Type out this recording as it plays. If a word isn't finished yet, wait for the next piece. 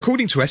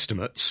According to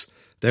estimates,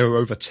 there are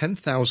over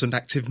 10,000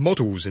 active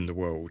models in the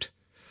world,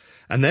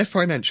 and their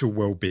financial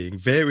well-being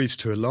varies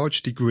to a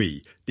large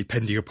degree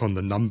depending upon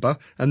the number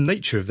and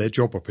nature of their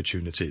job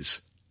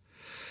opportunities.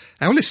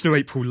 Our listener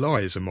April Lai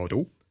is a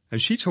model, and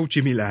she told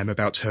Jimmy Lam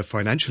about her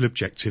financial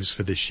objectives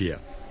for this year.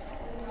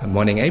 Good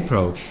morning,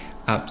 April.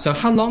 So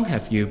how long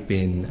have you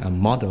been a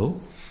model?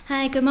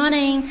 Hi, good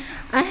morning.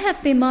 I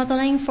have been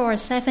modeling for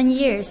 7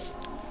 years.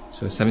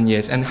 So 7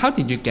 years. And how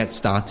did you get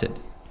started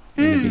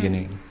in the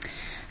beginning?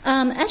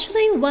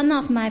 Actually, one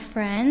of my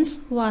friends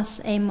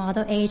was a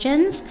model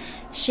agent.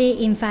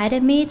 She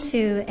invited me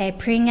to a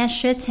pre-net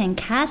shooting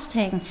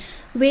casting,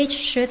 which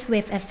shoot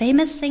with a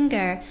famous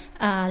singer,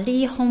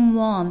 Lee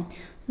Hong-won.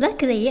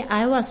 Luckily,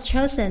 I was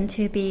chosen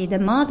to be the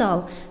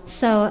model.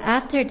 So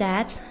after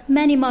that,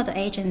 many model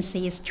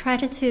agencies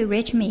tried to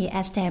reach me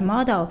as their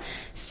model.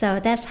 So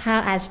that's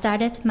how I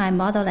started my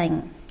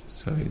modeling.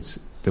 So it's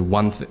the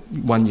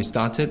one you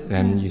started,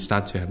 and you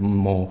start to have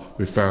more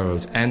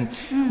referrals. And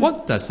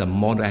what does a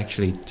model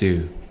actually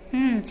do?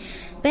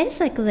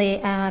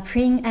 Basically,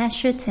 pre-ad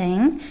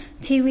shooting,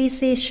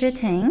 TVC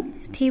shooting,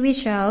 TV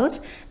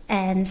shows,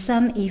 and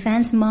some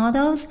event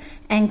models,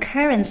 and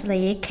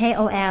currently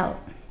KOL.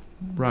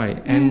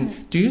 Right.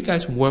 And do you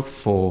guys work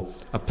for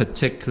a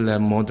particular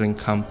modeling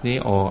company,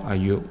 or are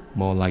you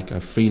more like a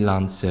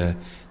freelancer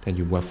that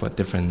you work for a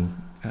different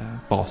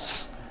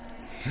boss?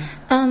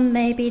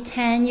 Maybe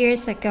 10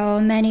 years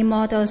ago, many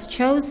models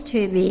chose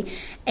to be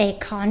a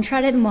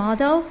contracted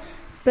model,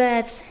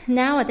 but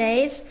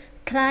nowadays,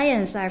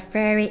 clients are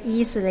very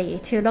easily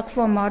to look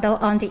for model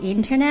on the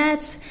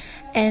internet,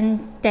 and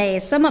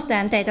some of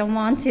them, they don't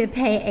want to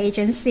pay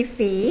agency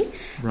fee.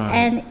 Right.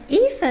 And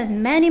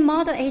even many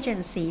model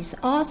agencies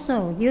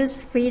also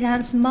use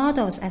freelance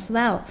models as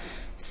well.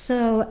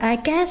 So I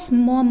guess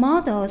more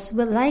models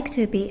would like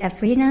to be a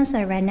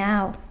freelancer right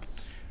now.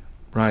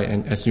 Right,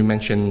 and as you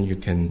mentioned, you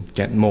can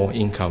get more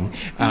income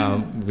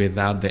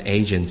without the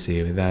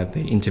agency, without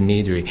the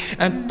intermediary.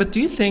 But do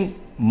you think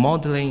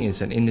modeling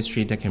is an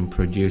industry that can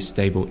produce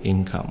stable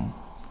income?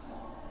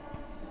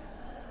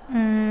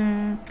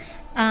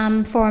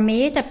 For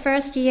me, the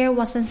first year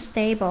wasn't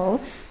stable,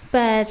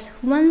 but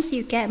once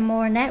you get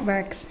more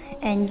networks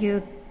and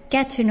you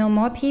get to know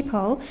more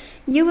people,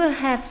 you will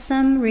have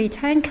some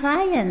return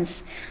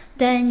clients.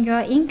 Then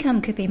your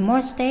income could be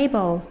more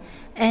stable.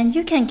 And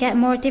you can get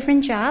more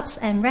different jobs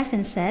and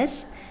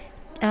references.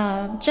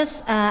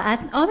 I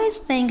always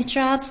think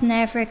jobs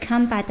never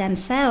come by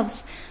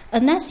themselves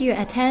unless you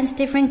attend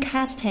different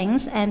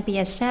castings and be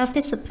a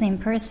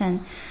self-disciplined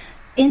person.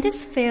 In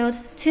this field,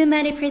 too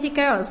many pretty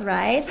girls,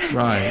 right?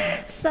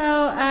 Right.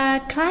 So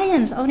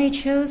clients only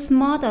choose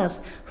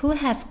models who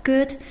have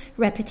good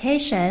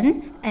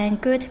reputation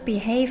and good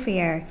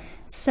behavior.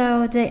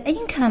 So the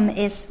income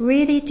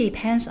really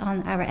depends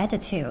on our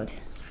attitude.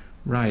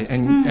 Right,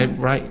 and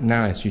right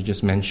now, as you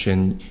just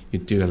mentioned, you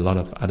do a lot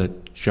of other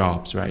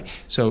jobs, right?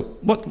 So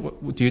what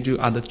do you do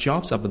other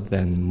jobs other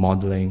than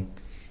modeling?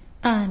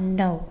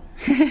 No.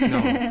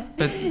 No,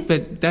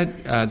 but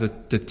that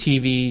the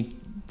TV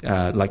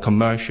like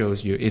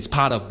commercials, it's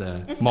part of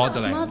the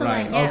modeling,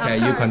 right? Yeah,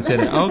 okay, you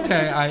consider.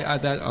 Okay,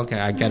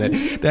 I get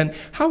it. Then,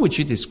 how would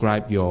you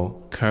describe your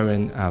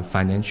current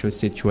financial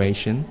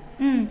situation?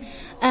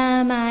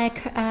 My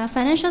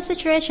financial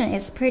situation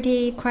is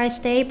quite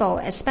stable,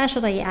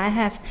 especially I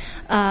have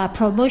a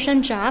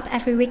promotion job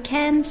every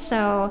weekend,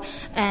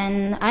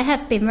 and I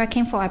have been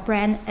working for a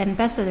brand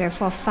ambassador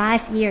for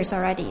 5 years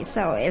already,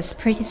 so it's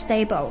pretty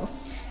stable.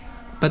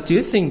 But do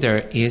you think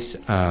there is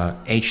an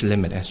age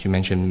limit, as you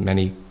mentioned,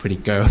 many pretty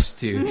girls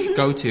to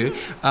go to?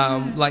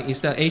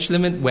 Is there an age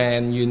limit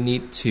when you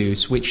need to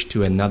switch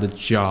to another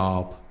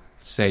job,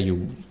 say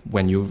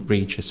when you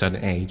reach a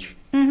certain age?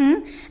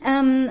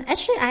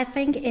 Actually, I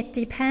think it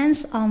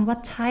depends on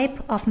what type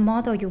of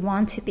model you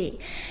want to be.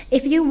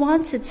 If you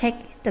want to take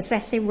the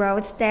sexy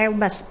roads, there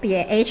must be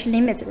an age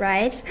limit,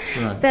 right?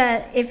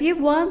 But if you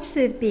want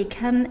to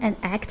become an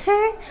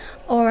actor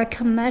or a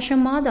commercial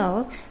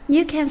model,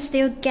 you can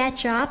still get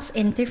jobs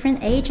in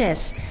different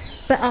ages.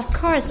 But of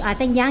course, I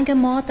think younger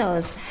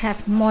models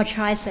have more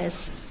choices.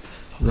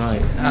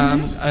 Right.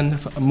 And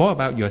more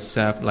about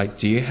yourself,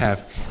 do you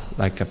have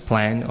a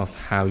plan of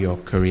how your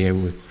career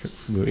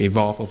will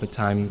evolve over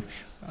time?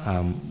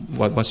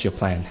 What's your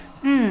plan?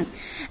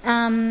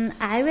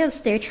 I will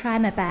still try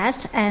my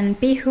best and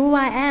be who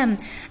I am.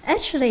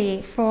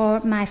 Actually, for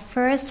my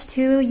first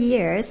 2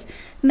 years,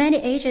 many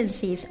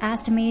agencies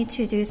asked me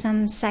to do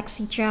some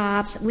sexy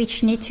jobs,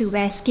 which need to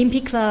wear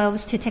skimpy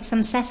clothes to take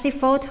some sexy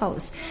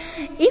photos.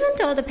 Even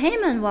though the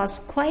payment was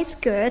quite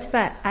good,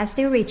 but I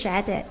still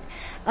rejected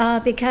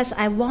because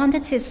I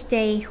wanted to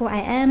stay who I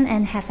am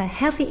and have a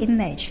healthy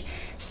image,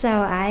 so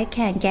I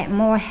can get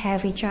more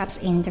healthy jobs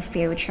in the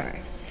future.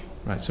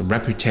 Right, so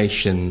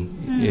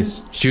reputation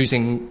is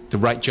choosing the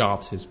right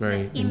jobs is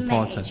very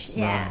important.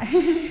 Yeah.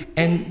 Right.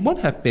 And what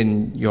have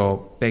been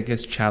your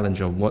biggest challenge,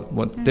 or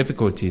what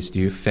difficulties do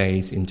you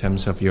face in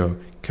terms of your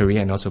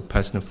career and also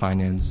personal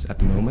finance at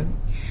the moment?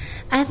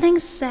 I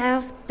think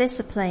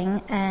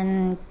self-discipline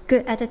and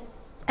good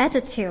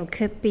attitude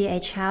could be a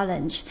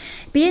challenge.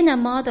 Being a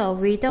model,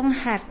 we don't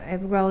have a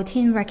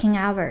routine working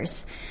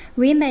hours.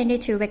 We may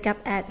need to wake up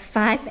at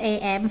 5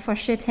 a.m. for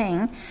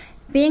shooting.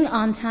 Being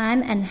on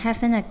time and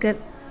having a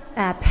good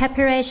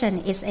preparation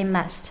is a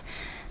must.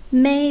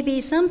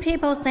 Maybe some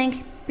people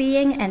think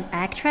being an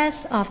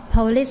actress of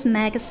Police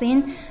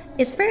magazine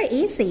is very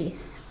easy.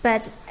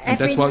 But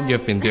that's what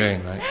you've been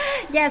doing, right?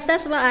 Yes,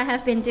 that's what I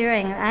have been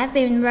doing. I've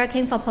been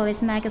working for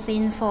Police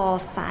magazine for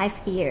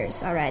 5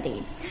 years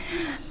already.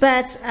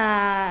 But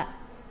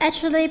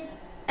actually,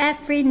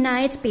 every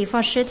night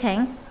before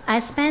shooting, I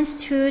spend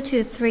 2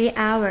 to 3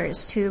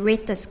 hours to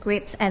read the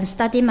script and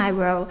study my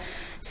role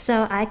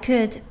so I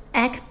could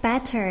act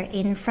better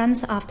in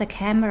front of the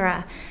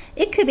camera.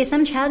 It could be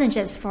some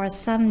challenges for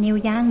some new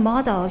young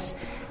models.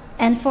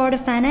 And for the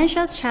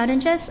financial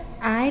challenges,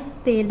 I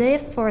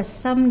believe for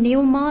some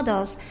new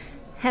models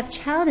have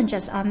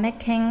challenges on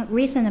making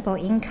reasonable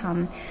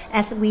income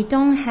as we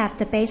don't have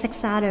the basic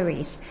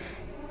salaries.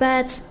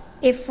 But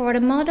if for the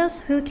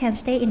models who can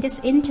stay in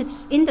these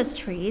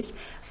industries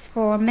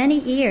for many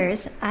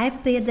years, I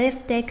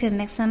believe they could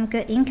make some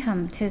good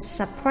income to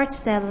support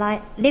their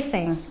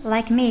living,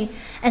 like me.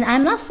 And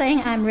I'm not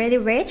saying I'm really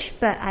rich,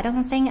 but I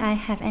don't think I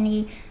have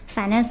any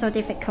financial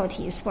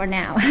difficulties for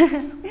now.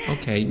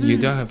 Okay, you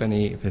don't have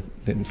any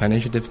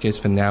financial difficulties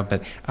for now,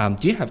 but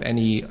do you have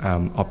any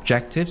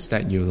objectives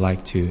that you would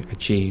like to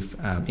achieve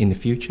in the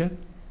future?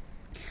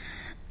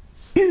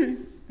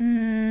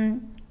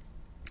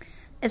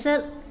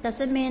 Does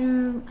it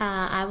mean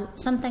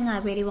something I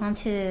really want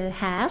to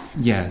have?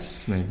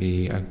 Yes,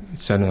 maybe a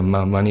certain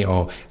amount of money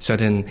or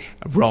certain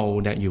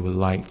role that you would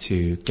like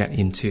to get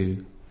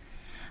into.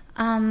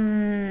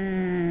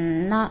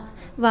 Not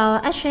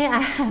well. Actually, I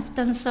have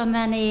done so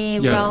many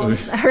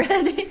roles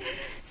already,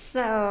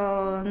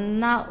 so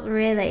not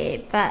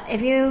really. But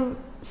if you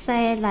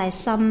say like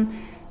some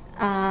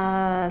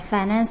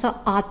financial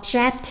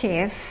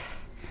objective,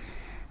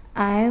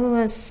 I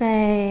would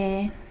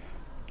say.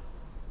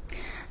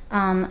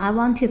 I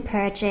want to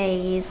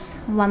purchase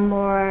one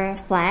more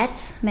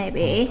flat,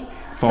 maybe.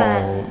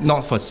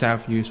 Not for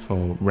self-use,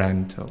 for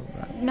rental,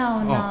 right?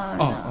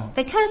 No.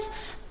 Because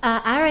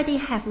I already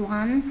have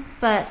one,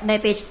 but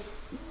maybe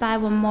buy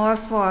one more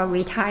for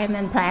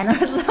retirement plan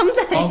or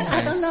something. Okay.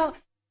 I don't know.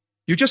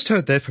 You just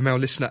heard there from our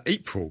listener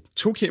April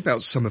talking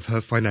about some of her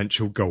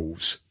financial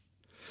goals.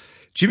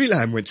 Jimmy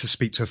Lam went to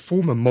speak to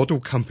former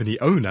model company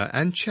owner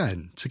Ann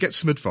Chan to get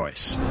some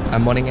advice.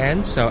 Morning,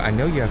 Ann. So I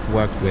know you have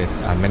worked with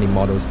many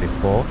models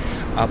before.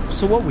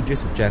 So what would you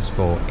suggest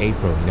for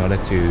April in order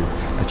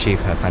to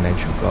achieve her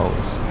financial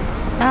goals?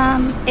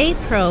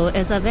 April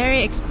is a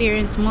very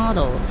experienced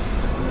model.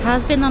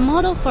 Has been a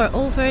model for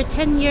over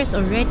 10 years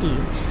already.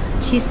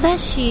 She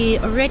says she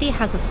already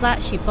has a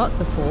flat she bought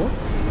before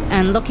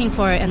and looking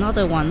for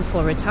another one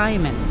for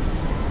retirement.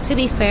 To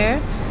be fair,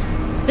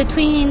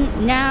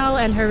 between now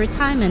and her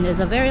retirement is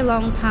a very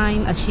long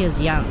time as she is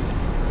young.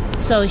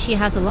 So she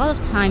has a lot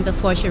of time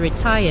before she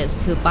retires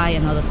to buy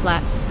another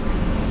flat.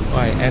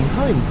 Right, and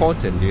how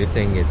important do you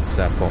think it's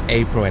for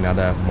April and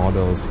other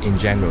models in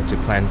general to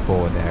plan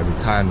for their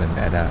retirement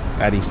at an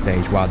early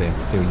stage while they're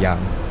still young?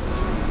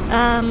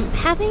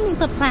 Having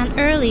the plan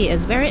early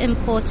is very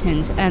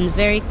important and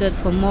very good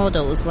for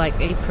models like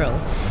April.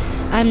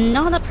 I'm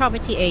not a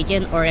property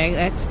agent or an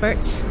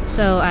expert,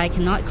 so I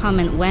cannot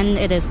comment when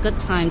it is good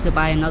time to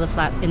buy another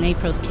flat in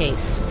April's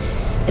case.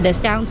 It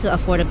is down to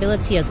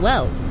affordability as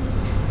well.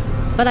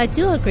 But I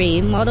do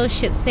agree models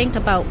should think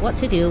about what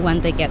to do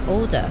when they get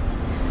older.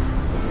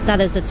 That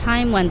is the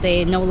time when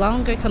they no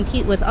longer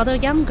compete with other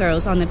young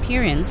girls on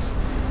appearance,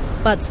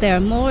 but they are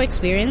more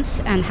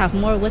experienced and have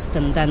more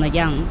wisdom than the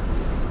young.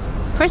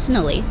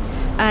 Personally,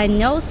 I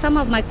know some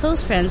of my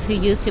close friends who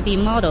used to be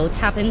model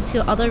tap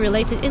into other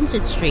related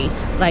industry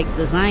like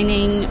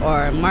designing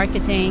or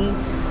marketing.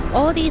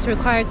 All these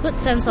require good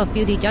sense of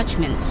beauty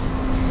judgments.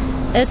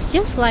 It's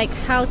just like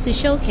how to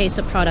showcase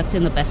a product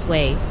in the best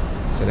way.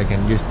 So they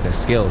can use their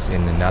skills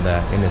in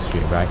another industry,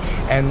 right?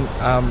 And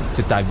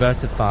to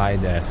diversify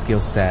their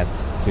skill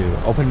sets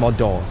to open more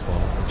doors for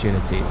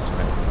opportunities,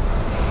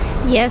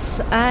 right?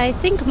 Yes, I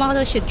think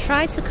models should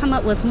try to come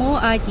up with more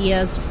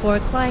ideas for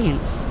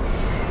clients.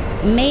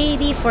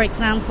 Maybe, for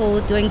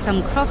example, doing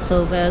some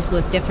crossovers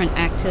with different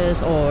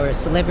actors or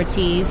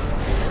celebrities,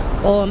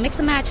 or mix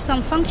and match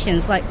some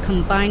functions like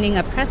combining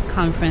a press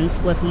conference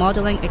with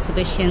modeling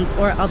exhibitions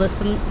or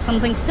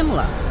something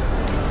similar.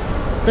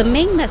 The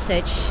main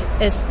message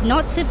is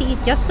not to be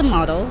just a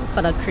model,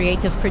 but a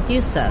creative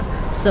producer,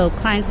 so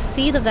clients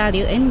see the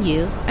value in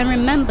you and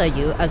remember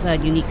you as a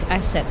unique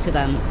asset to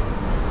them.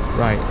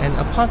 Right, and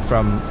apart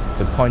from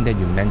the point that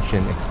you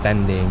mentioned,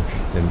 expanding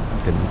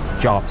the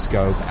job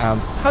scope,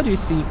 how do you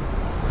see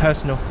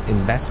personal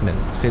investment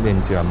fit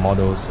into a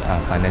model's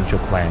financial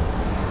plan?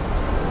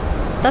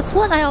 That's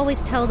what I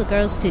always tell the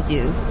girls to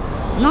do.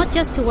 Not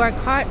just to work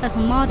hard as a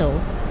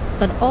model,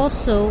 but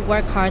also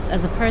work hard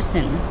as a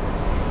person.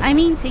 I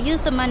mean, to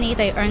use the money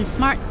they earn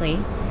smartly.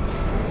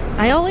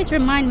 I always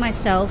remind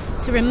myself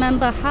to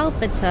remember how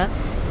bitter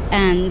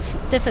and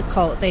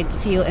difficult they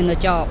feel in the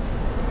job.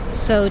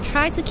 So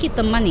try to keep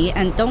the money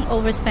and don't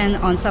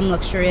overspend on some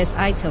luxurious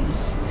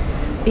items.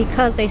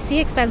 Because they see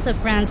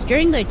expensive brands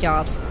during their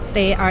jobs,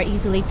 they are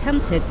easily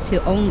tempted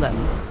to own them.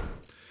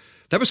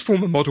 That was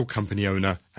former model company owner